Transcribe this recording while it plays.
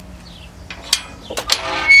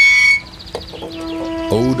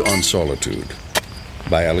Ode on Solitude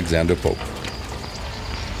by Alexander Pope.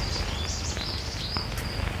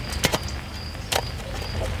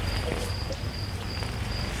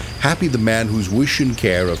 Happy the man whose wish and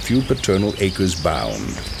care a few paternal acres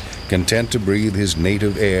bound, content to breathe his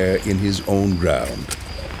native air in his own ground,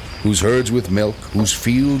 whose herds with milk, whose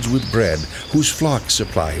fields with bread, whose flocks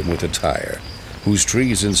supply him with attire, whose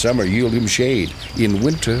trees in summer yield him shade, in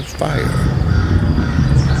winter fire.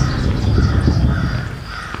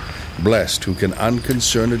 Blessed who can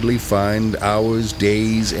unconcernedly find hours,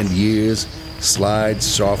 days, and years slide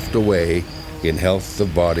soft away in health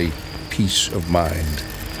of body, peace of mind,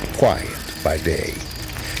 quiet by day,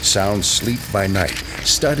 sound sleep by night,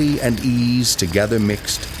 study and ease together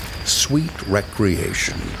mixed, sweet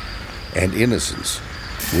recreation, and innocence,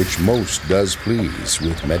 which most does please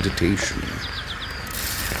with meditation.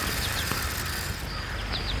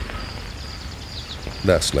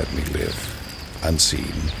 Thus let me live,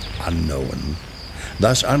 unseen, unknown.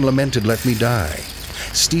 Thus unlamented let me die,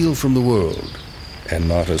 steal from the world, and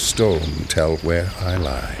not a stone tell where I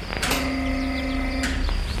lie.